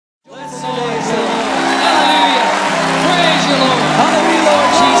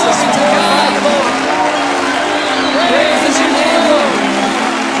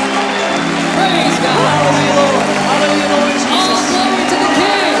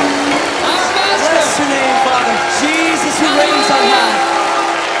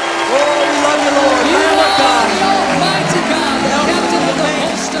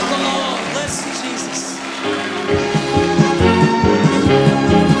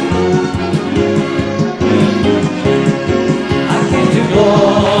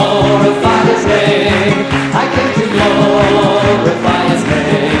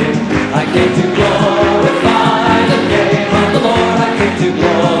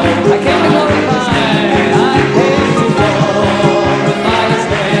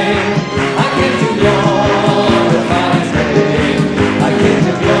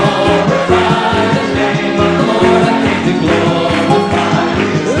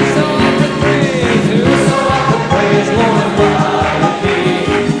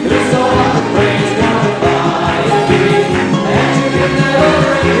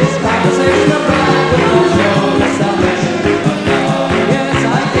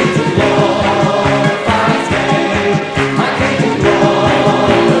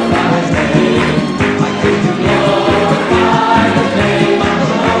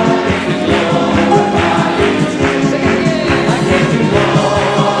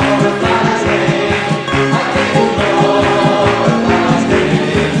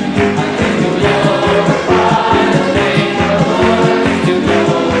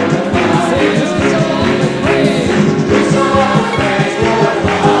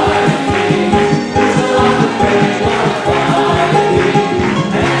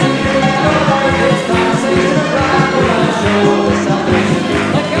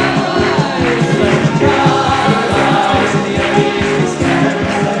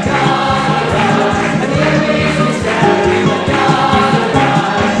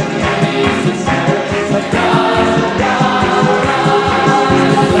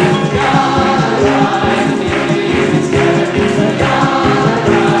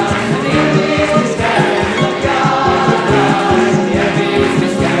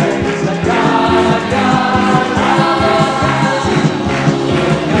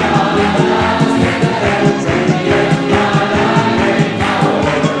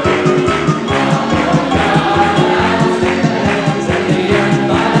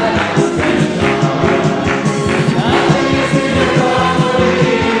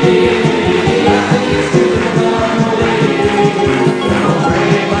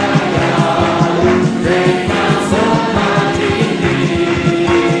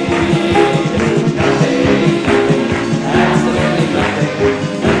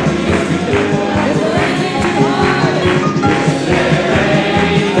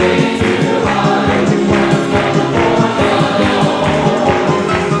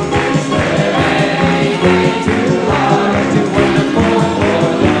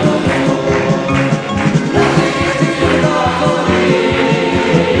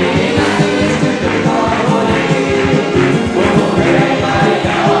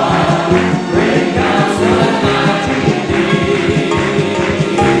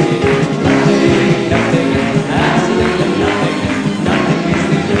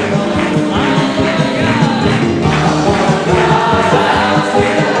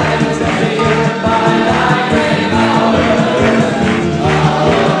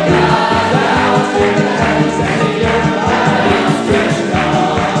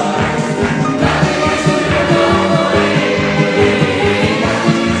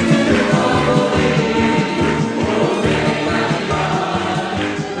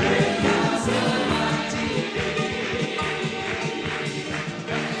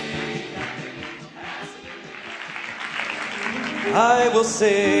I will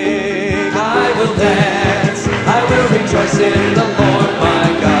sing, I will dance, I will rejoice in the Lord my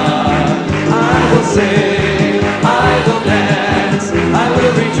God. I will sing, I will dance, I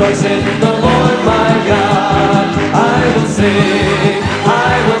will rejoice in the Lord my God. I will sing,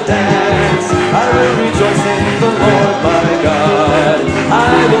 I will dance, I will rejoice in the Lord my God.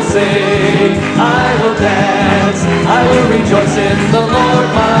 I will sing, I will dance, I will rejoice in the Lord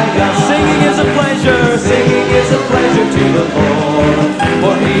my God. Singing is a pleasure, singing is a pleasure to the Lord,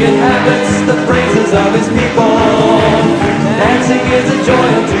 for he inhabits the praises of his people. Dancing is a joy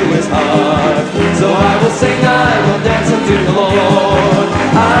unto his heart, so I will sing, I will dance unto the Lord.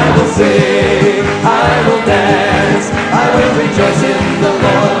 I will sing, I will dance, I will rejoice in the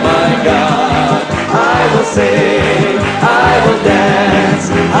Lord my God. I will sing, I will dance,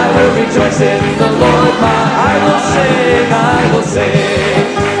 I will rejoice in the Lord my. I will sing, I will sing.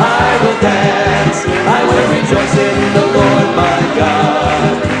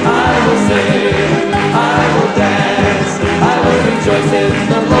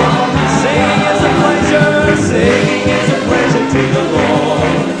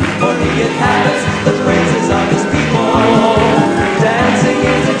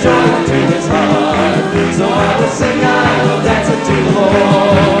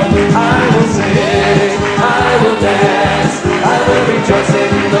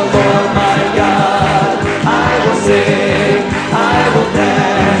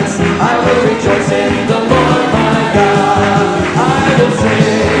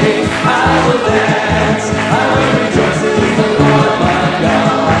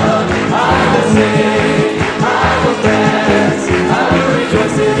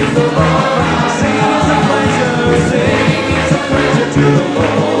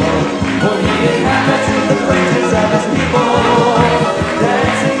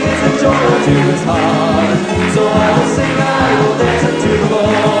 to his heart. So I will sing, I will dance unto the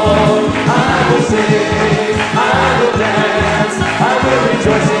Lord. I will sing, I will dance, I will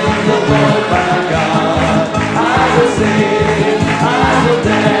rejoice in the Lord my God. I will sing, I will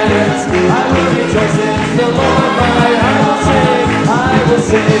dance, I will rejoice in the Lord my God. I will sing, I will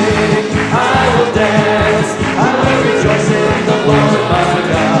sing, I will dance, I will rejoice in the Lord my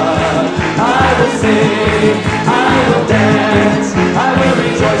God. I will sing, I will dance, I will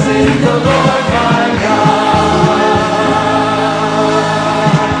rejoice in the Lord my God.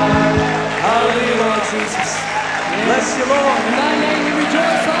 Hallelujah, Lord Jesus. Bless you, Lord. In thy name we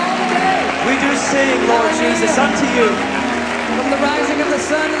rejoice all the day. We do sing, Lord Jesus, unto you. From the rising of the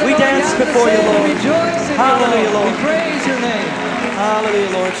sun to the We going dance down of the before you, same, Lord. we rejoice in Hallelujah, you, Lord. Lord. We praise your name.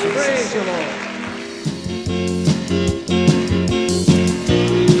 Hallelujah, Lord Jesus. Praise you, Lord.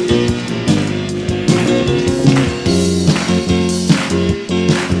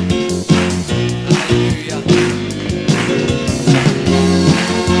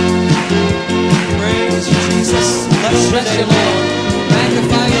 Praise you, Jesus. Bless your Bless you, name, Lord.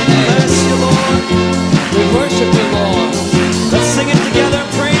 Magnify your name. Bless you, Lord. We worship you, Lord. Let's sing it together.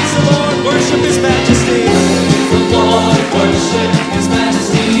 Praise the Lord. Worship His majesty. Praise the Lord. Worship His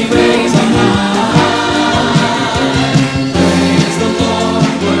majesty. Raise on high. Praise the Lord.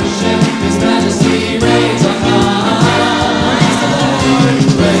 Worship His majesty. Raise on high. Praise the Lord.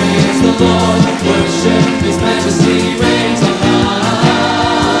 Praise the Lord. Worship His majesty. Raise on high.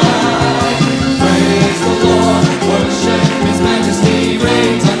 Praise the Lord. Worship His majesty.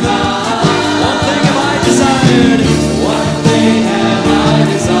 Raise on high. One thing have I desired. One thing have I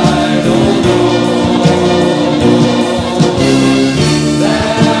desired, O Lord,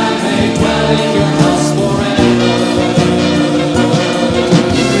 that I may dwell in your house forever,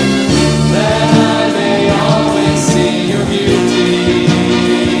 that I may always see your beauty,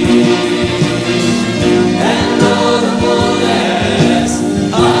 and know the fullness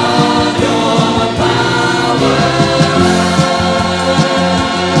of your power.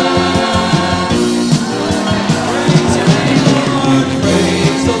 Praise your name, Lord.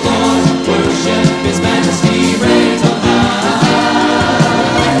 Praise the Lord. Worship His majesty. Reigns on high.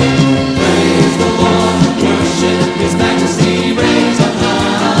 Praise the Lord. Worship His majesty. Reigns on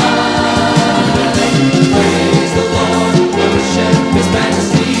high. Praise the Lord. Worship His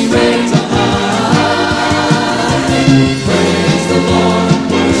majesty. Reigns on high. Praise the Lord.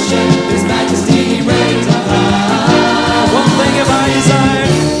 Worship His majesty. Reigns on high. One thing have I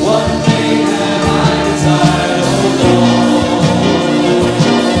desired. One thing have I desired, O Lord,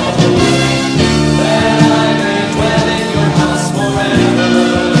 that I may dwell in your house forever,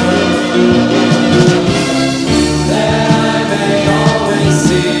 that I may always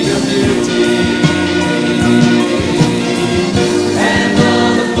see your beauty, and know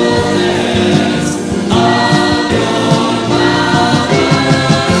the fullness of your power.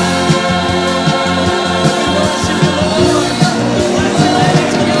 Worship you, Lord. Bless the name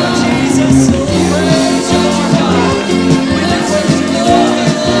of God, Jesus. Praise you, Lord God. We worship you, Lord.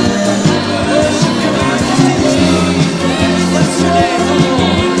 Worship your majesty, Bless your name,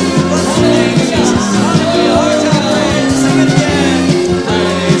 Lord. Bless your name, Jesus. Hallelujah. Hearts of praise. Sing it again.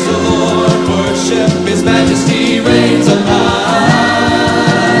 Praise the Lord. Worship His majesty. Reigns on high.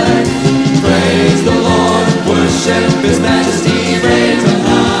 Praise the Lord. Worship His majesty. Reigns on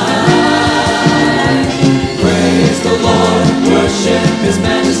high. Praise the Lord. Worship His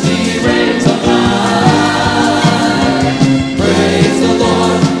majesty. Reigns on high. Praise the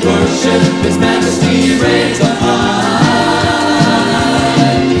Lord. Worship His majesty. Reigns on high.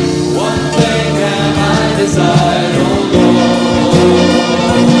 One thing have I desired, O Lord,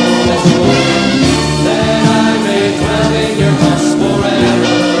 that I may dwell in your house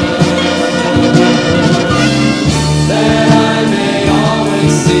forever, that I may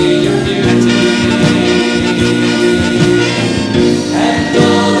always see your beauty, and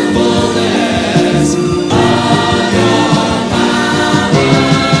know the fullness of your power.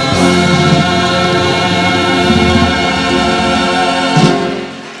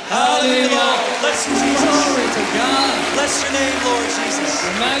 Hallelujah. Bless you, Jesus. Glory to God. Bless your name, Lord Jesus.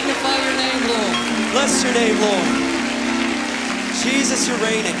 Magnify your name, Lord. Bless your name, Lord. Jesus, you're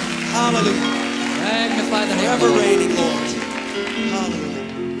reigning. Hallelujah. Magnify the name of Forever the Lord. reigning, Lord. Hallelujah.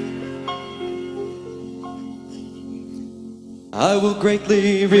 I will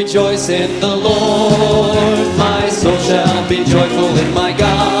greatly rejoice in the Lord. My soul shall be joyful in my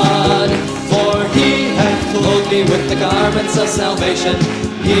God. For He hath clothed me with the garments of salvation.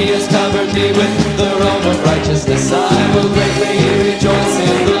 He has covered me with the robe of righteousness. I will greatly rejoice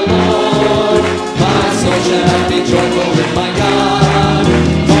in the Lord. My soul shall be joyful in my God.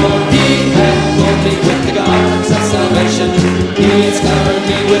 For He hath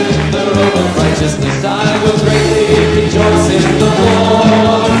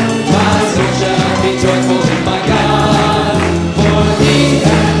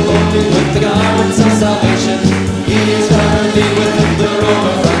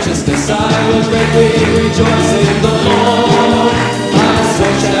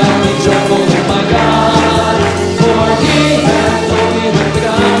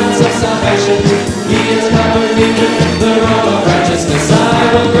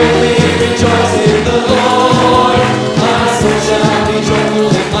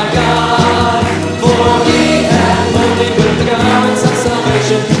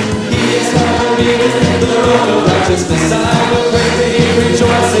righteousness. I will greatly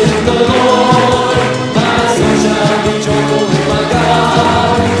rejoice in the Lord. My soul shall be joyful in my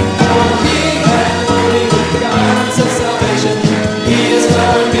God. For he hath covered me with the garments of salvation. He has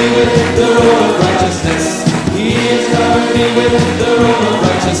covered me with the robe of righteousness. He has covered me with the robe of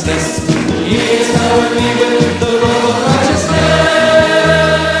righteousness. He has covered me with the robe of righteousness.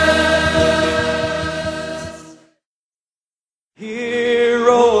 Hear,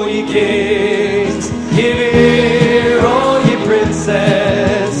 O ye kings, give ear, O ye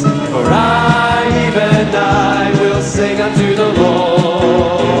princes, for I, even I, will sing unto the Lord.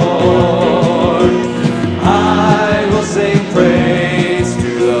 I will sing praise to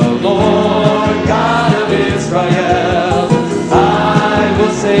the Lord, God of Israel. I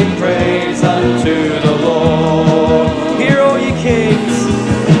will sing praise unto the Lord. Hear, O ye kings,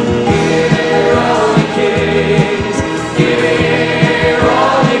 hear, O ye kings, give ear,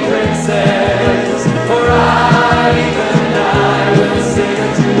 all ye princes, for I, even I, will sing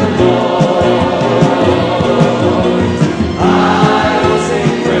unto the Lord. I will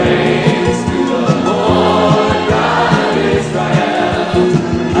sing praise to the Lord, God of Israel.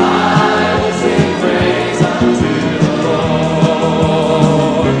 I will sing praise unto the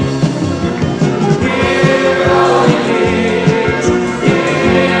Lord. Hear, all ye kings,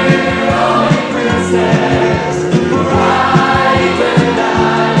 hear, all ye princes, for I, even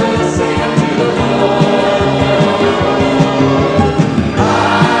I, will sing unto the Lord.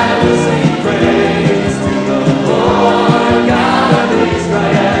 I will sing praise to the Lord, God of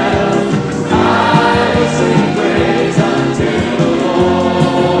Israel. I will sing praise unto the Lord.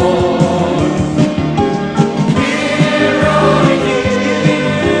 Hear, all ye kings,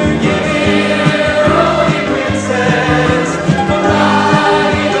 give ear, all ye princes, for I,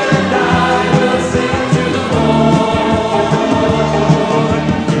 even I, will sing unto the Lord.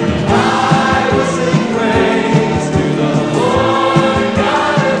 I will sing praise to the Lord,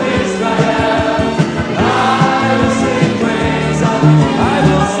 God of Israel. I will sing praise. I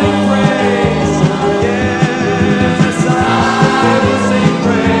will sing praise. Yes, I will sing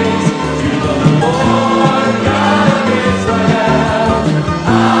praise to the Lord, God of Israel. I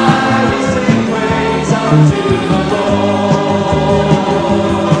will sing praise unto the Lord.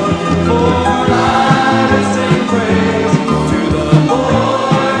 For I will sing praise to the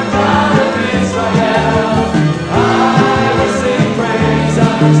Lord, God of Israel. I will sing praise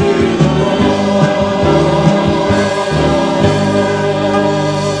unto the Lord.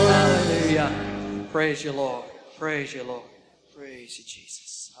 Hallelujah. Praise you, Lord. Praise you, Lord. Praise you,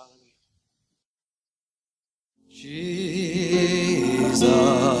 Jesus. Hallelujah.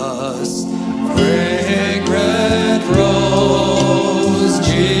 Jesus, fragrant rose,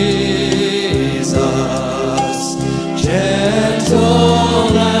 Jesus, gentle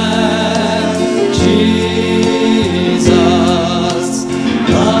Lamb, Jesus,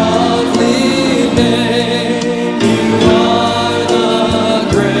 lovely name, you are the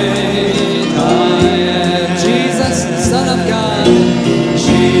great I am. Jesus, Son of God,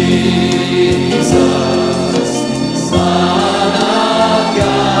 Jesus, Son of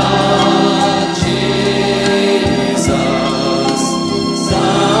God, Jesus,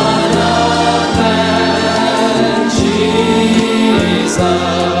 Son of Man, Jesus,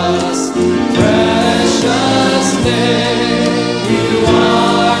 precious name, you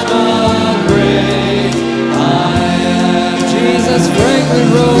are the great I am. Jesus, fragrant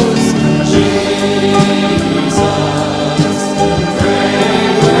rose, Jesus,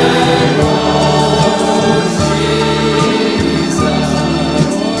 fragrant rose, Jesus,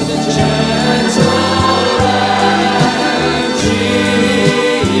 the gentle Lamb,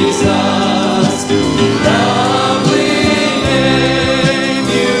 Jesus, lovely name,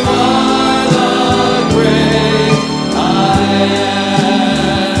 you are the great I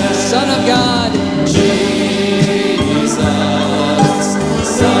am. Son of God, Jesus,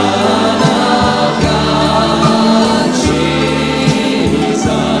 Son of God, Jesus,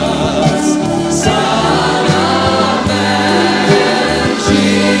 Son of Man,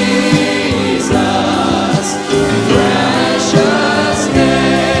 Jesus, precious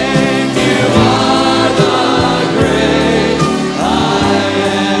name, you are the great I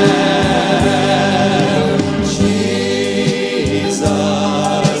am.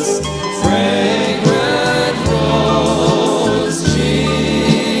 Jesus, fragrant rose,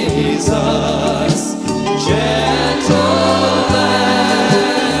 Jesus, gentle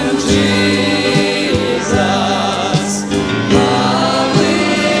Lamb, Jesus, lovely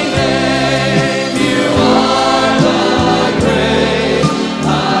name, you are the great I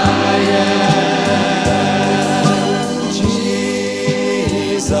am.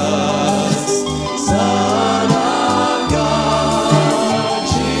 Jesus, Son of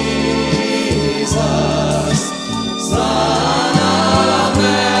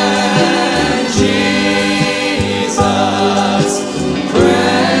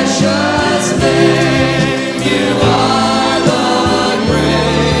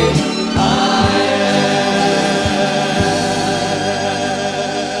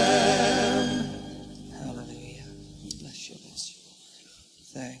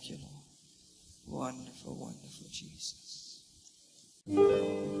Thank you, Lord. Wonderful, wonderful Jesus.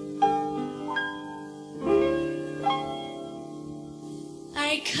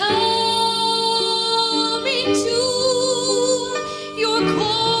 I come into your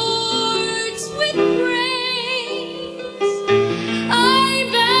courts with praise. I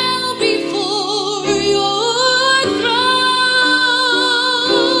bow before your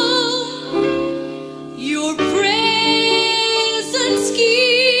throne. Your presence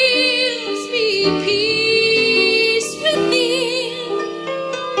gives me peace within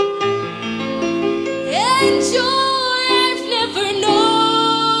and joy I've never known.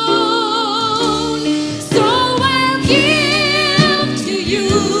 So I'll give to you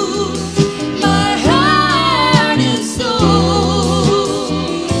my heart and soul.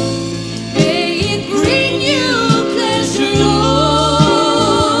 May it bring you pleasure,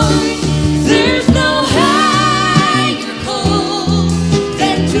 Lord. There's no higher call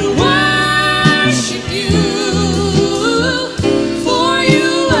than to worship you. For you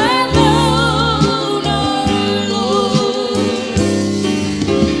alone are Lord.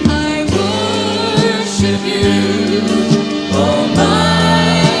 I worship you,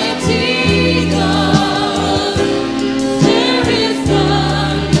 Almighty God. There is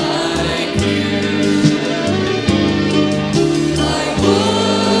none like you. I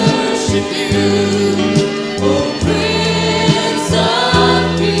worship you, O Prince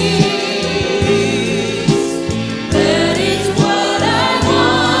of Peace. That is what I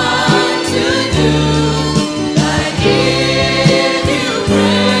want to do. I give you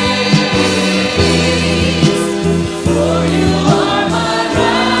praise, for you are my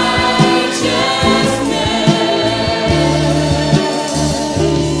righteousness.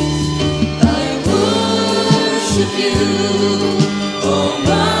 I worship you,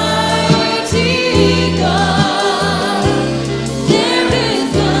 Almighty God. There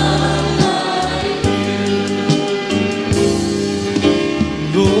is none like you.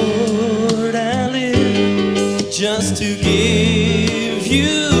 Lord, I live just to give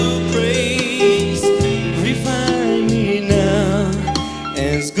you praise. Refine me now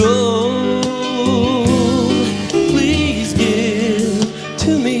as gold. Please give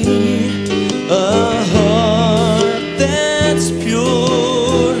to me a heart that's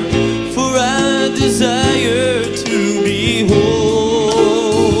pure, for I desire to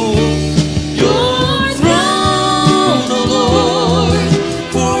behold your throne, O Lord.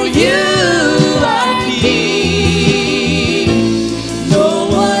 For you I plead. No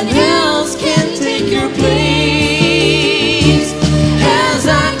one else can take your place. As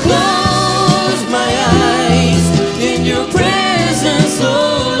I close my eyes in your presence, O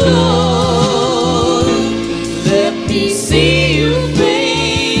Lord, let me see you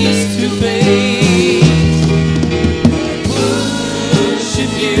face to face.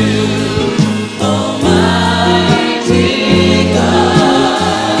 Worship you, Almighty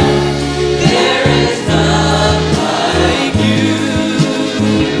God. There is none like you.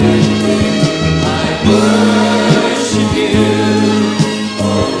 I worship you, O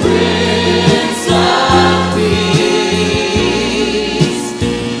Prince of Peace.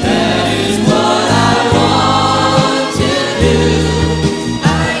 That is what I want to do. I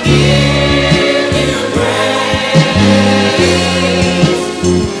give you praise,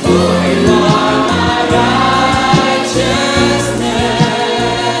 for you are my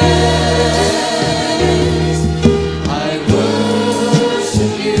righteousness. I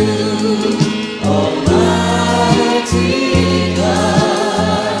worship you, Almighty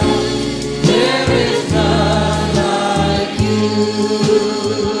God. There is none like you.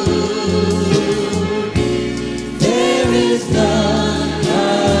 There is none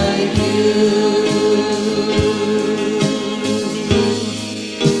like you.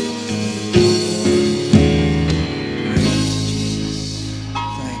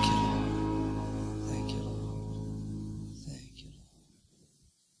 Thank you, Lord. Thank you, Lord. Thank you,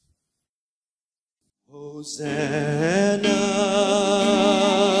 Lord. Hosanna,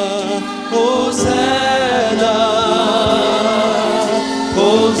 Hosanna,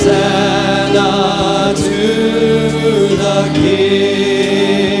 Hosanna to the King.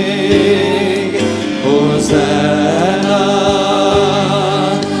 Hosanna,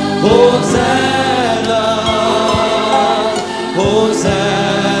 Hosanna,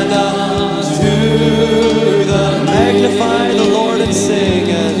 Hosanna to the magnify the Lord and sing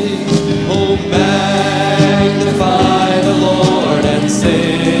and oh magnify the Lord and sing.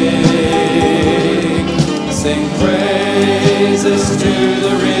 Sing praises to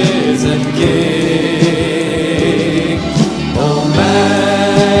the risen King. Oh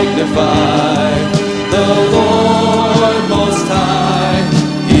magnify the Lord most high.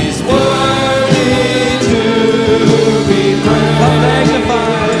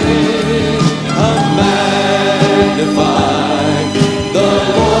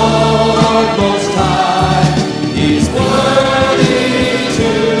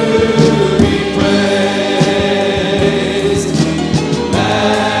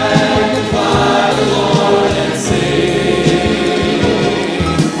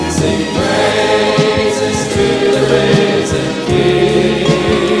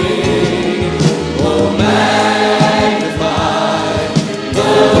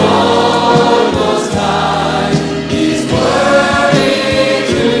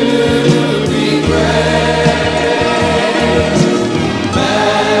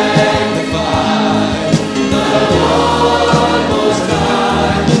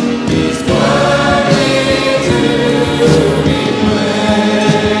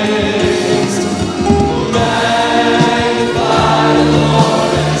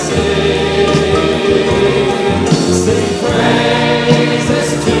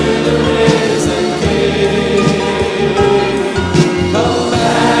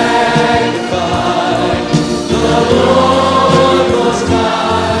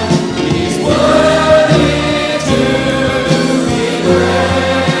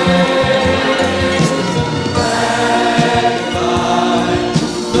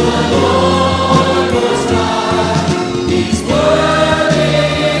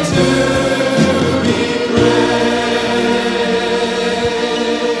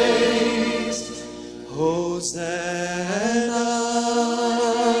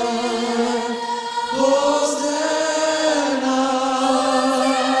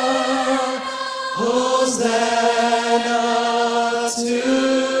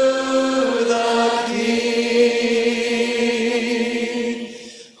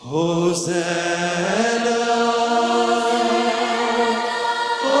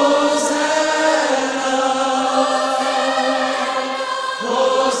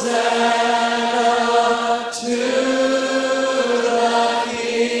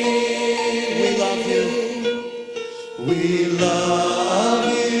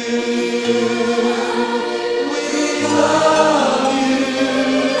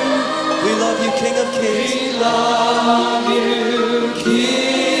 love you,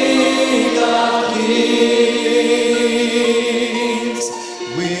 King of Kings.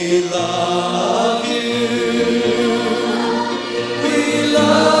 We love you. We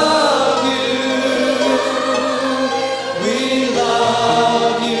love you. We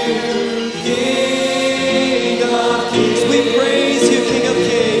love you, King of Kings. We praise you, King of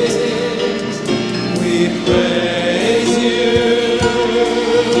Kings. We praise you.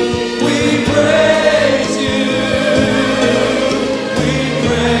 We praise you. We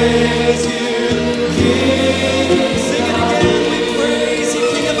praise you, King. Sing it again. We praise you,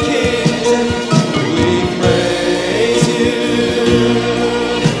 King of Kings. We praise you.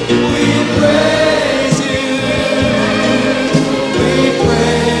 We praise you. We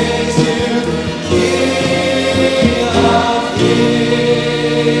praise you, King of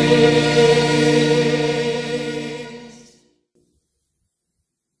Kings.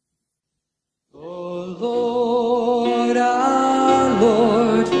 Oh Lord, our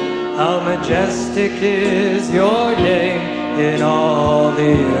Lord, how majestic is your name in all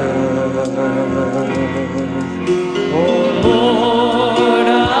the earth. Oh Lord,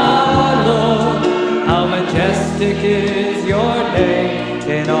 our Lord, how majestic is your name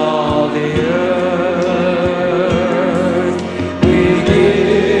in all the earth. We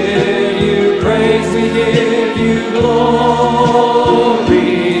give you praise, we give you glory,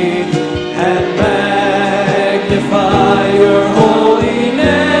 and magnify your holy name.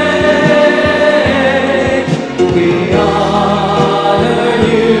 We honor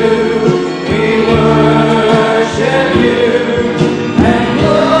you, we worship you, and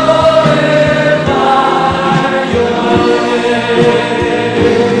glorify your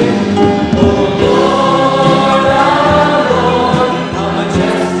name. Oh Lord, our Lord, how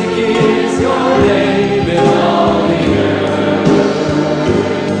majestic is your name in all the earth.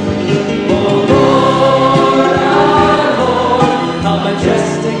 Oh Lord, our Lord, how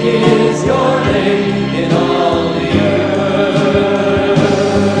majestic is your name in all the earth.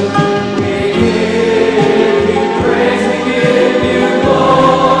 We give you praise, we give you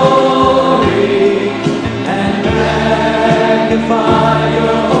glory, and magnify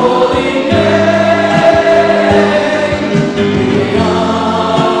your holy name. We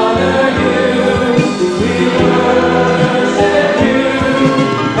honor you, we worship you,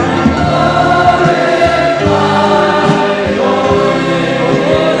 and glorify your name.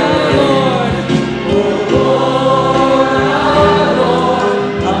 Oh Lord, our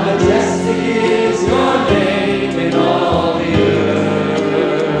Lord, how majestic is your name in all the earth.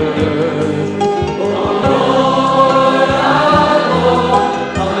 Oh Lord, our Lord,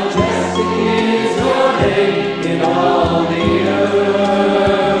 how majestic is your name in all the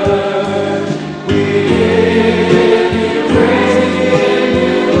earth. We give you praise, we give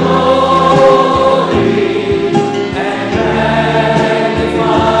you glory, and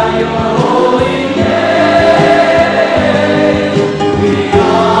magnify your holy name. We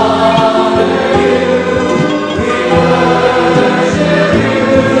honor you, we worship you,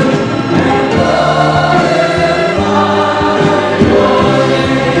 and glorify your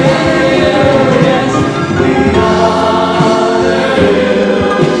name. Yes, we honor you,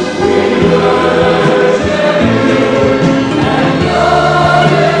 we worship you, and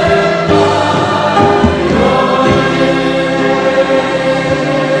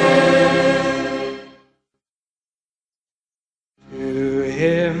to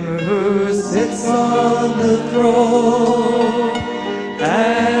him who sits on the throne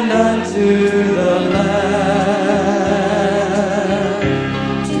and unto the Lamb.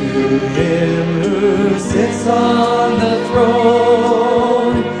 To him who sits on the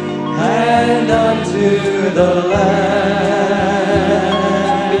throne and unto the Lamb.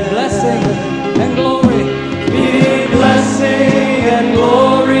 Be blessing and glory. Be blessing and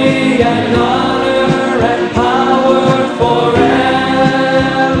glory and honor and power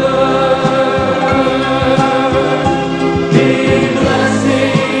forever. Be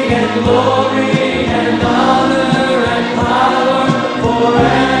blessing and glory and honor and power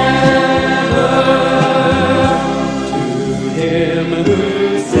forever. To him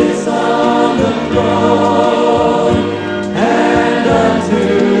who sits on the throne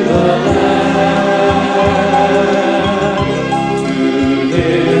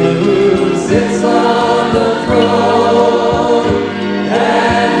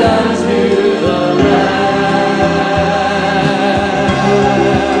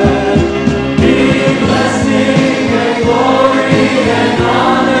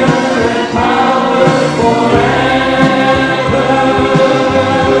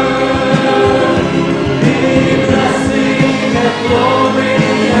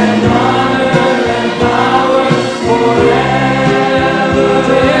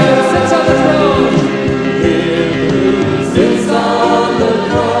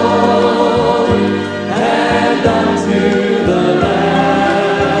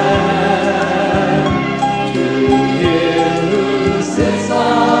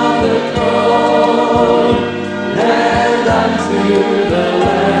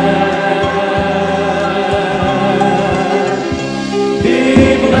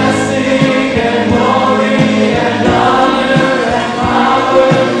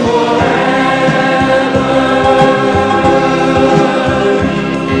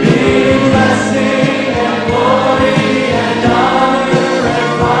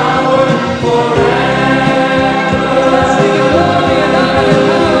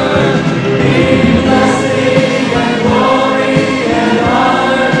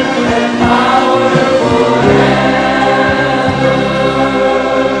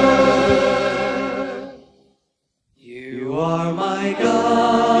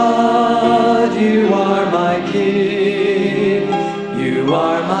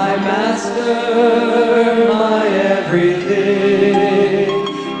are my master, my everything.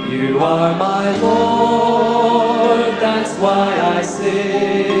 You are my Lord, that's why I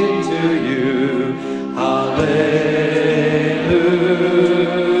sing to you. Hallelujah,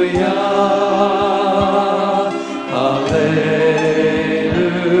 hallelujah.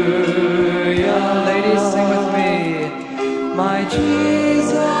 Ladies, sing with me. My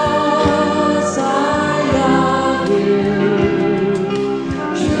Jesus, I love you.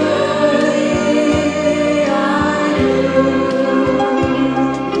 Truly I do.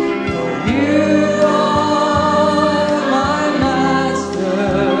 For you are my master.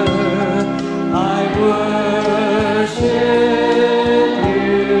 I worship you.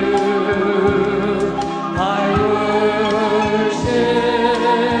 I worship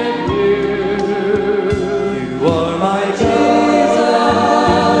you. You are my Jesus.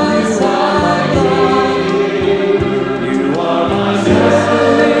 You are my King. You are my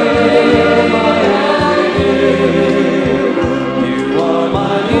destiny, my everything. You are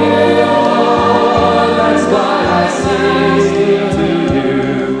my Lord. That's why I sing to you.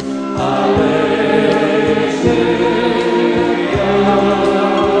 Hallelujah.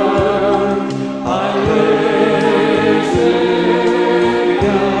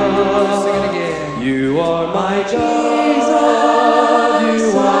 Hallelujah. Sing it again. You are my Jesus. You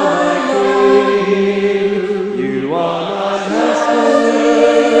are my King. You are my master,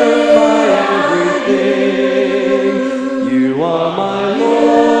 my everything. You are my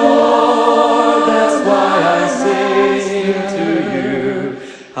Lord. That's why I sing to you.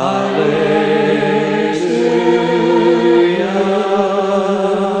 Hallelujah.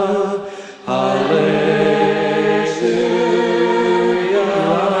 Hallelujah. You are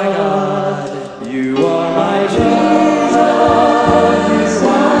my God. You are my Jesus. You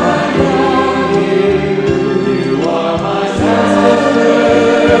are my King. You are my master,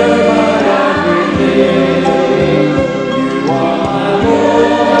 my everything. You are my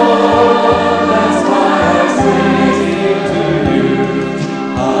Lord. That's why I sing to you.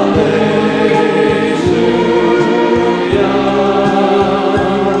 Hallelujah.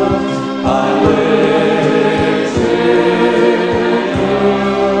 Hallelujah.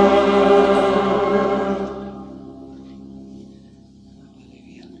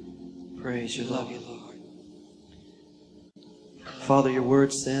 Praise you, love you, Lord. Father, your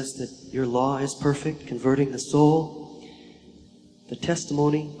word says that your law is perfect, converting the soul. The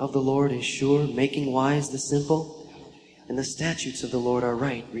testimony of the Lord is sure, making wise the simple. And the statutes of the Lord are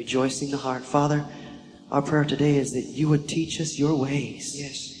right, rejoicing the heart. Father, our prayer today is that you would teach us your ways.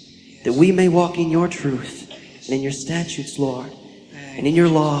 Yes. That we may walk in your truth and in your statutes, Lord, and in your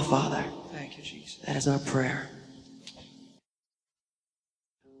law, Father. Thank you, Jesus. That is our prayer.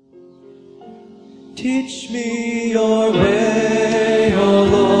 Teach me your way, O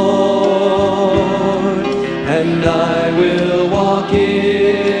Lord, and I will walk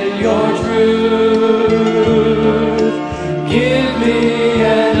in your truth. Give me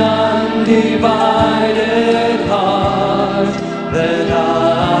an undivided heart, that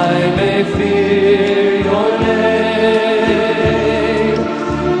I may fear your name.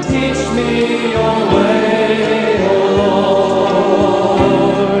 Teach me your way, O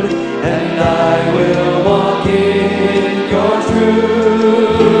Lord, and I will walk in your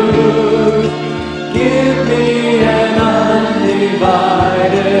truth. Give me an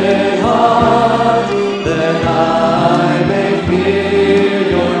undivided heart, that I may fear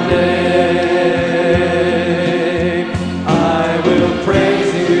your name. I will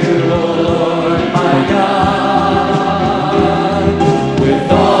praise you, O Lord, my God,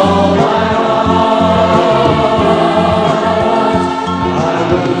 with all my heart. I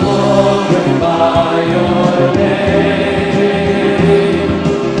will glorify your name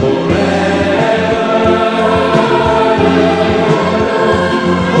forever.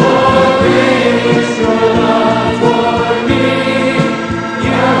 For great is your love for me.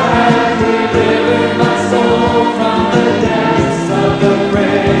 You have delivered my soul from the depths of the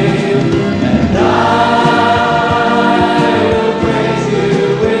grave.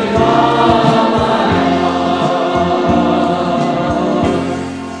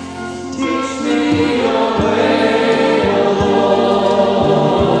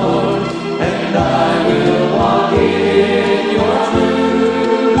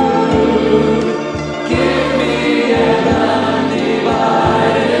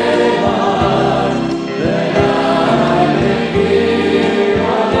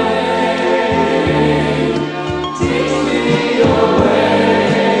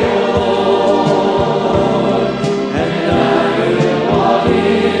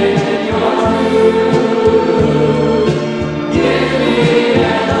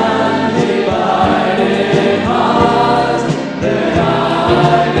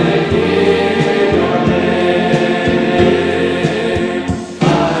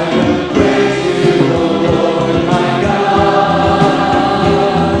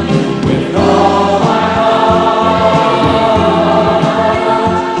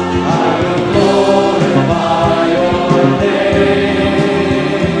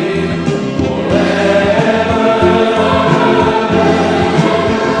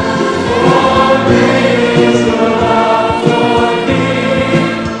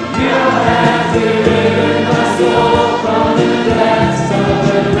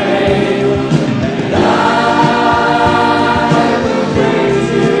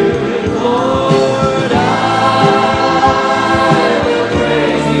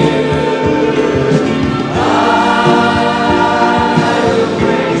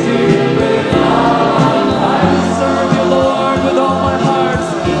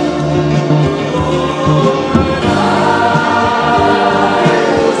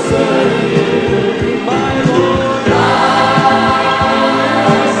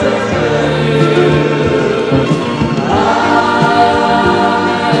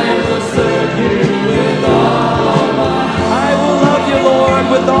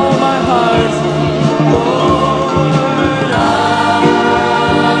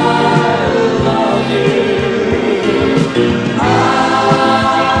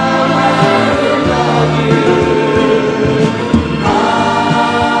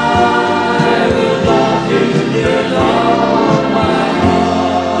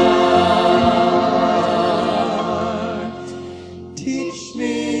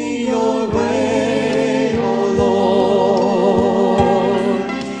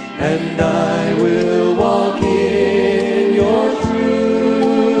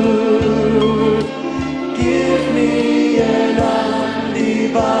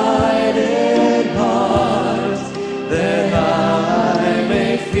 undivided heart, that I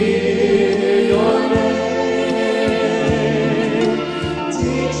may fear your name.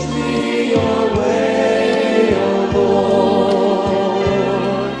 Teach me your way, O Lord,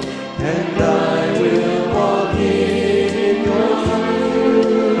 and I will walk in your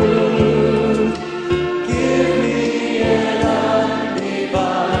truth. Give me an undivided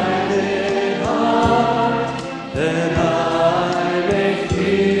heart, that I may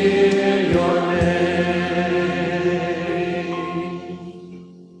fear your name.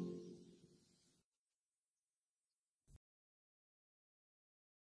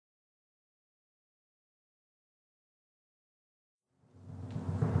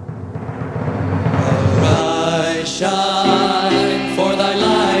 Arise, shine, for thy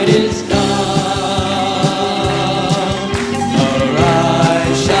light is come.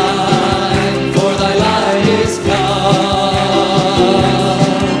 Arise, shine, for thy light is come.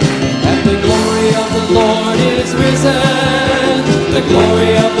 And the glory of the Lord is risen. The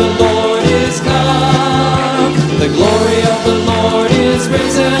glory of the Lord is come. The glory of the Lord is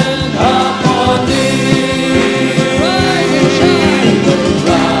risen upon thee. Rise and shine.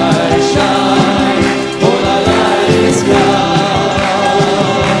 Arise, shine, for thy light is come.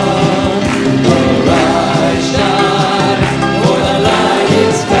 Arise, shine, for thy light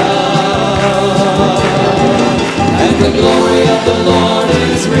is come. And the glory of the Lord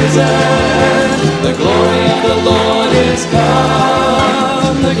is risen. The glory of the Lord is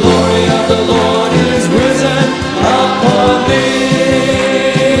come. The glory of the Lord is risen upon thee.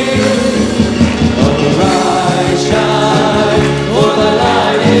 Arise, shine, for thy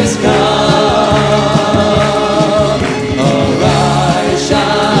light is come. Arise,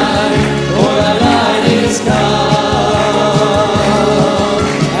 shine, for thy light is come.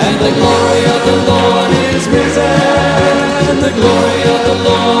 And the glory of the Lord is risen. The glory of the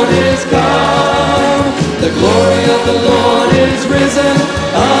Lord is come. The glory of the Lord is risen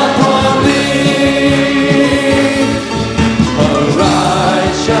upon thee.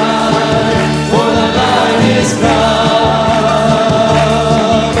 Arise, shine, for thy light is come.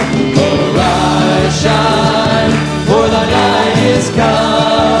 Arise, shine, for thy light is come.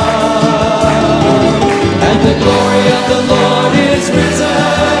 And the glory of the Lord is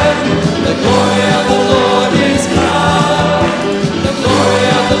risen. The glory of the Lord is come. The glory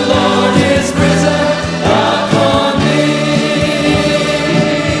of the Lord is risen upon thee.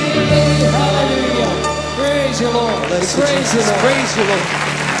 Hallelujah. Praise you, Lord. Praise you, Lord. Praise you, Lord.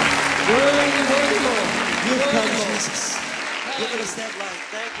 Worthy, worthy, Lord. You've come, Worthy, Lord. Jesus. Give us that light.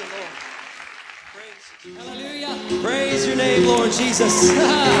 Thank you, Lord. Praise you. Hallelujah. Praise your name, Lord Jesus.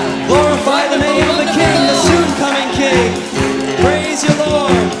 Glorify the name of the King, the soon coming King. Praise you,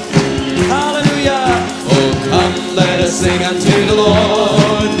 Lord. Hallelujah. Oh, come, let us sing unto the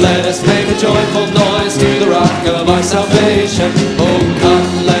Lord. Let us make a joyful noise to the rock of our salvation. Oh,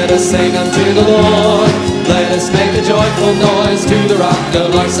 come, let us sing unto the Lord. Let us make a joyful noise to the rock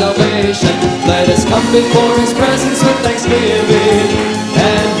of our salvation. Let us come before his presence with thanksgiving,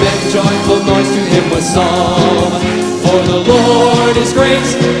 and make a joyful noise to him with song. For the Lord is great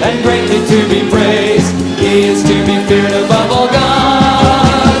and greatly to be praised. He is to be feared above all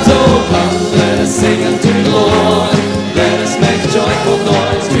gods. Oh, come, let us sing unto the Lord. Let us make a joyful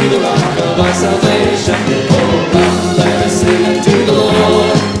noise to the rock of our salvation. Oh, come, let us sing unto the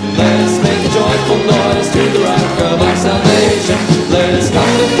Lord. Let us make a joyful noise to the rock of our salvation. Let us come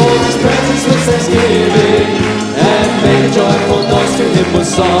before his presence with thanksgiving, and make a joyful noise to him with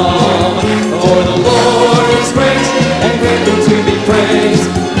song. For the Lord is great and greatly to be praised.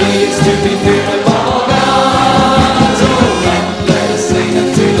 He is to be feared above all gods. Oh, come, let us sing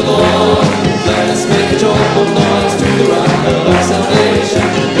unto the Lord. Let us make a joyful noise to the rock of our salvation.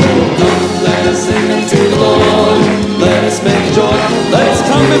 Oh, come, let us sing unto the Lord. Let us make a joyful. Let us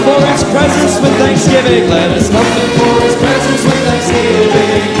come before his presence with thanksgiving. Let us come before his presence with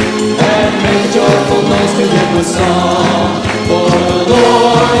thanksgiving, and make a joyful noise to him with song. For the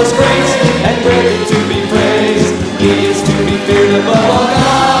Lord is great and greatly to be praised. He is to be feared above all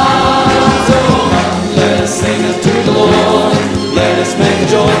gods. Oh, come, let us sing unto the Lord. Let us make a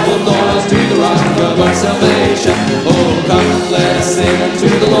joyful noise to the rock of our salvation. Oh, come, let us sing unto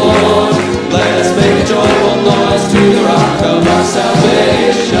the Lord. Let us make a joyful noise to the rock of our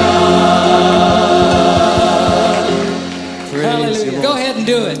salvation. Hallelujah. Go ahead and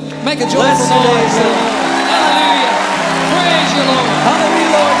do it. Make a joyful Bless your name, noise. Lord. Hallelujah. Praise you, Lord. Hallelujah.